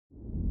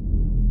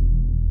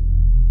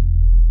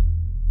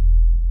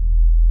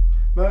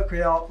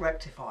Mercury Arc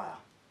Rectifier,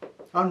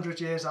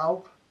 100 years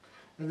old,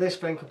 and this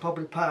thing could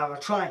probably power a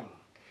train.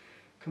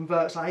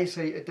 Converts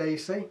AC to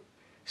DC,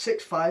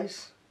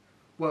 6-phase,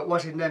 well it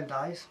was in them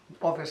days,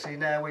 obviously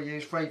now we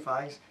use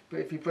 3-phase, but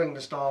if you bring the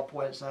star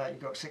points out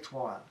you've got 6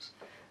 wires.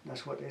 And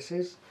that's what this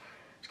is.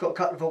 It's got a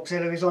couple of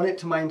auxiliaries on it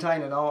to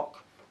maintain an arc,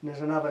 and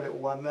there's another little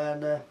one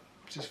round there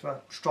just for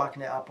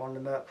striking it up on the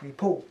mercury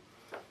pool.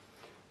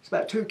 It's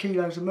about 2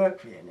 kilos of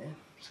mercury in here,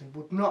 so you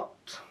would not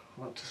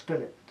want to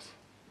spill it.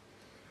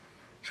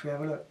 Shall we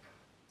have a look?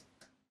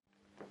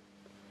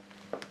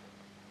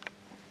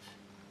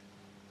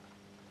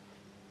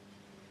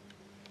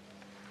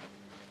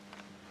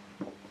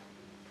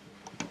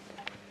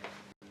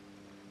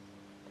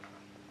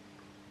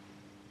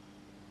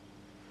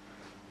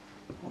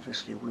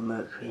 Obviously all the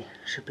mercury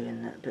should be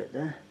in that bit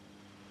there.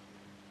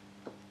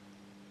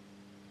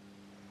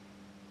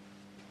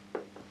 A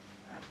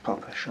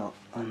proper shot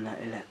on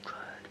that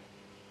electrode.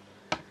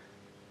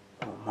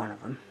 Well, one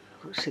of them.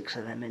 I've got 6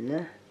 of them in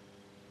there.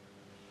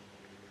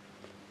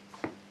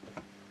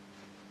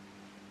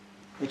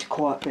 It's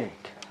quite big,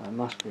 I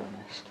must be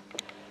honest.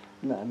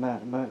 And that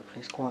amount of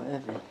mercury is quite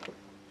heavy.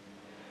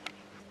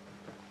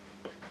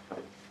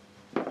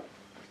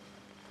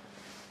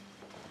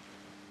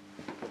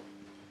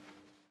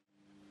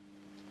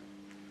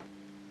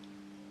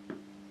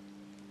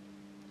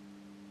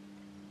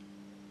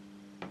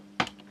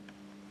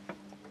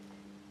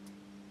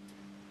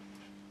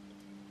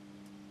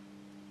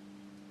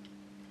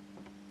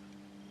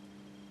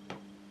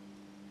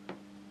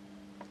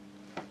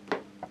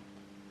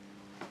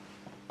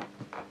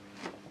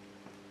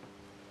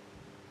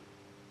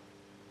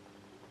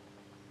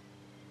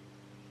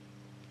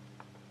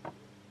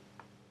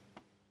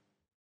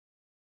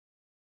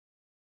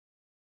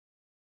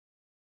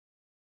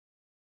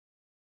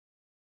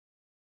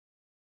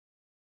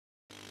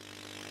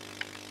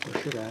 We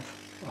should have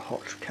a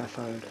hot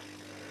cathode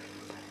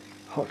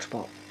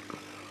hotspot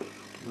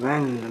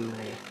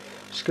randomly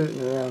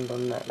scooting around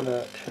on that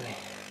mercury,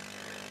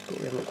 but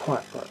we haven't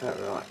quite got that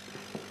right.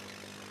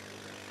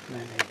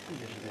 Maybe a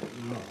little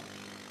bit more.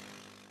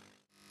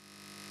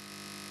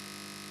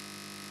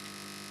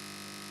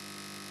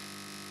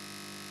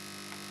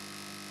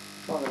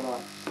 Try the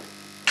lights.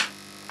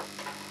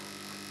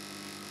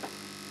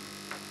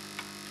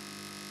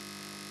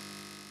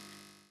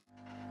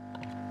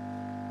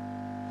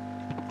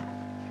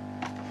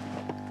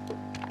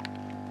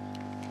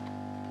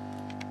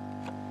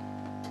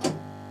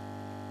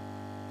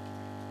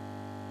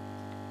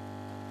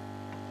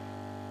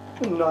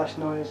 Nice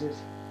noises,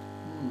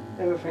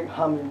 everything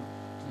humming.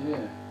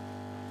 Yeah.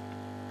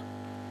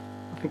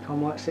 I think I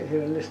might sit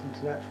here and listen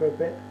to that for a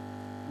bit.